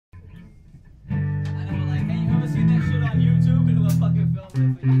I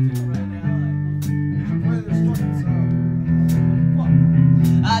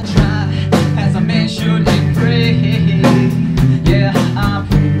try as a man should and pray. Yeah, I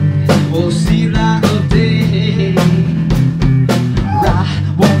pray we'll see light of day. Right,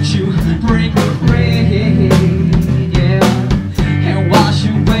 won't you bring the rain? Yeah, and wash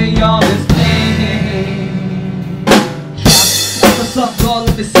away all this pain. What's up, God?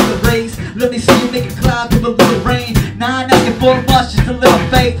 Let me see the rays. Let me see you make a cloud, give a little rain. Nah, not get bored much, just a little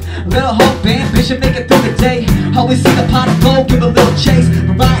faith, a little hope, ambition, make it through the day. Always see the pot of gold, give a little chase.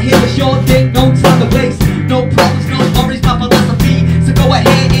 But right here is your day, no time to waste. No problems, no worries, my philosophy. So go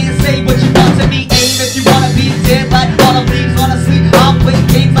ahead and say what you want to me. Aim if you wanna be dead like autumn leaves. Honestly, I'm playing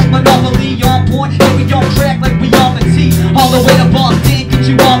games like Monopoly. On point, and we on track like we on the tee. All the way to Boston, get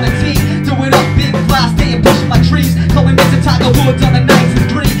you on the tee. Doing up big fly, staying pushing my trees. Going Mr. Tiger Woods on the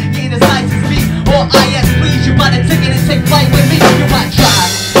nicest green. Getting as nice as me, or IS please. You buy the ticket and take flight with me. You might try,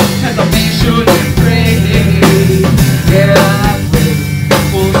 as a man should pray. Yeah, I pray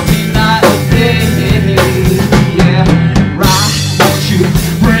we'll see light of day. Yeah, right, won't you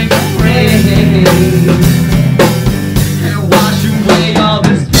bring the rain and wash away all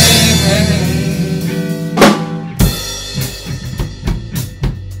this pain.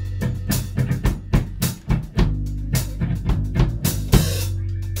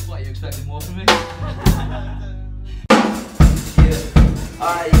 What, you expecting more from me? Yeah.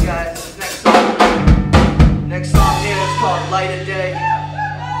 Alright, you guys, next song here is called Light of Day.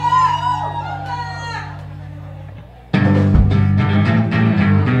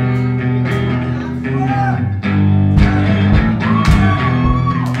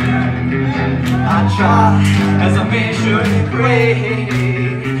 I try as a man should and pray.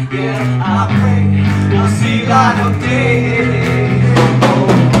 Yeah, I pray we'll see light of day. Oh,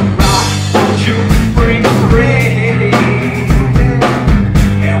 right, won't you bring the rain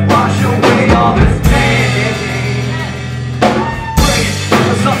and wash away all this pain. Pray,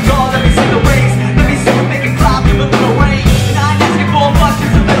 what's up, God? Let me see the rays. Let me see you make a cloud, give a little rain. And I ain't asking for much,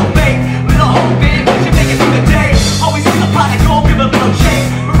 just a little faith, little hope, man, we should make it through the day. Always see the pot of gold, give a little chase.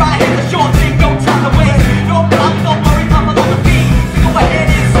 But right here, the short thing, no time to waste. No problem, don't worry, I'm on the beat. So go ahead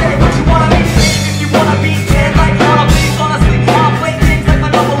and say what you wanna be. If you wanna be dead like autumn leaves. Honestly, I'll play things like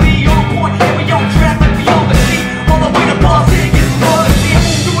Monopoly. On point, and we on track like we on the sea. All the way to Boston, get some more to see.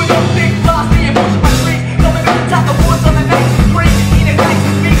 Doing up big flies, staying pushing my trees. Coming to the top of woods on the nice and green. Eating nice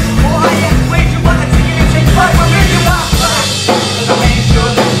and me, or I am way you wanna take it and take flight. We're in your mouth, as a man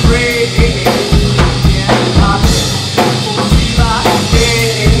should free. Yeah, I will see light of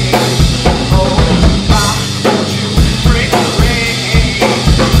day. Oh, why won't you bring the rain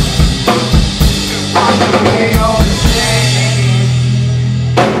and wash away all the pain?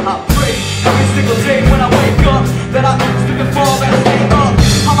 I pray every single day when I wake up that I'm looking for better.